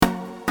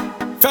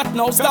Fete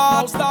no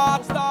start.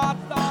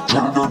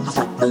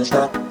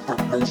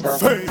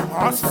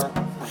 Famous.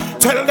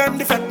 Tell them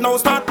the fete no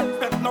start.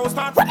 Fete no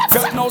start.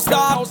 Fete no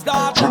start.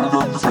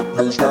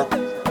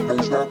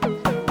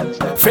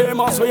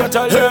 Famous, where you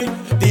tell them.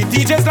 The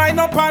DJs line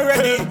up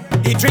already.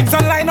 The drinks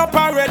are line up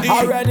already.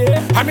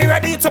 I'm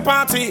ready to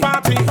party.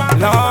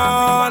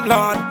 Lord,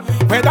 Lord.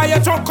 Whether you're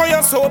drunk or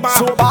you're sober.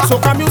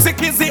 Soca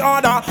music is the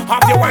order.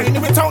 Have your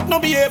wine without no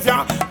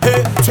behavior.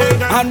 Hey,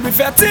 and we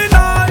fetting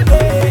all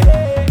day,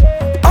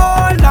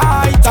 all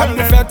night. And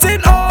we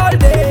fetting all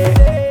day,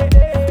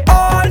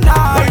 all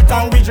night.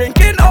 And we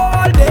drinking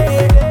all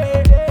day,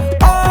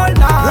 all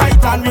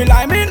night. And we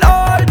liming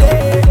all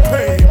day,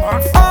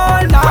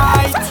 all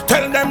night.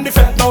 Tell them the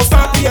fete no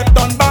start yet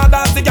done bad.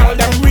 As the girl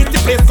them reach the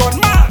place gone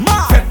mad.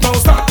 Fete no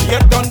start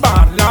yet done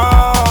bad.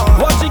 Lord,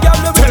 what you girl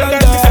let me tell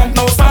them the fete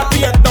no start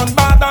yet done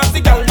bad. As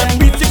the girl them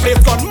reach the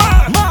place gone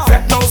mad.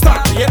 Fete no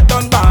start yet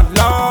done bad.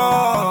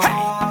 Lord,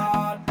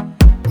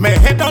 my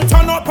head done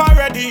turn up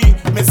already.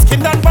 My skin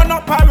done burn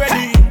up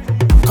already.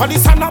 Cause the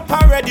sun up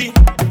already.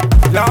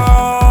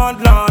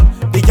 Lord, Lord,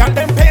 the girl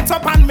them paint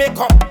up and make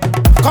up.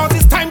 Cause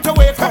it's time to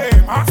wake up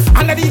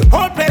and let the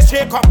whole place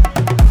shake up.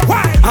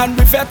 Why? And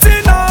we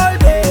fetting all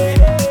day,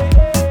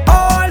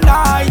 all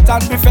night.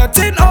 And we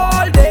fetting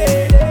all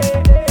day,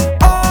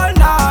 all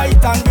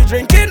night. And we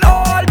drinking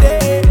all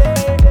day,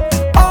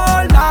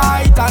 all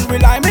night. And we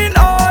liming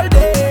all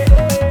day,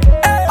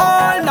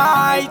 all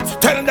night.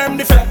 Tell them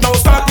the fete no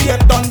start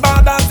yet done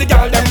bad. As the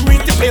girl them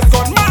reach the place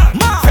gone mad.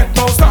 Fete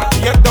no start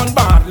yet done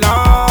bad.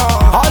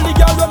 Lord, all the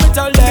girls let me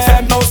tell the them.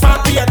 fete no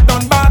start yet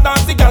done bad.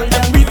 As the girl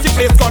them reach the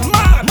place gone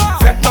mad.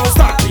 Fete no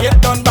start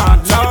yet done bad.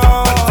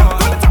 Lord,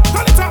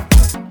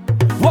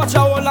 watch a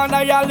hole and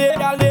a gyal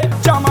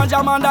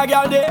jam and a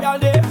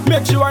gyal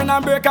make sure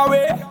and break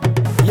away.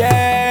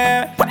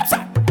 Yeah.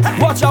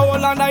 Watch a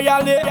hole and a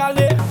gyal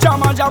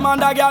jam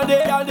and a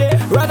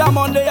gyal whether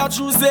Monday or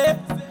Tuesday.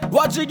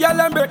 Watch the gyal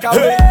and break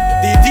away.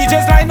 The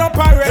DJs line up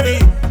already.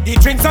 The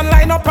drinks are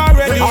line up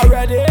already.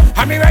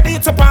 I'm ready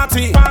to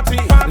party.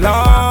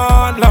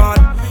 Lord, Lord.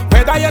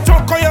 Whether you're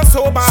drunk or you're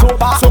sober.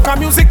 Soca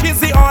music is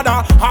the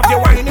order. Have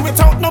your wine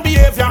without no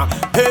behavior.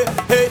 Hey,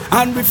 hey.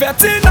 And we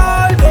fetting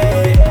all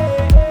day,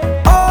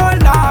 all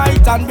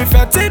night. And we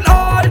fetting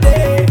all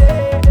day,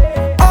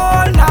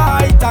 all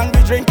night. And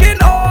we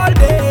drinking all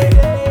day,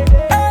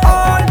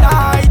 all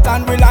night.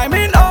 And we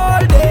liming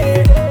all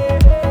day,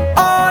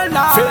 all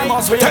night.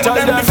 Famous, we tell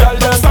them the fete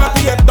no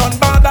start yet done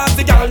bad. As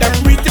the girl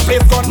them reach the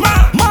place gone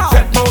mad.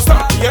 Fete no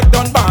start yet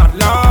done bad.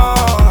 Lord,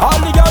 all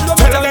the girls let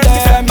me tell them the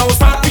fete no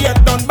start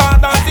yet done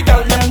bad. As the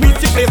girl them reach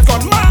the place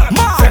gone mad.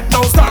 Fete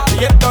no start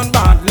yet done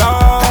bad.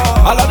 Lord,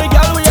 all of the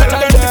girls we tell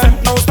them the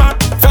fete no start.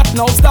 Fete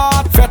no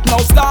start, fete no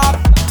start.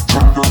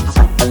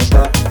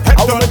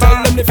 I wanna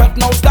tell them the fete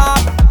no start.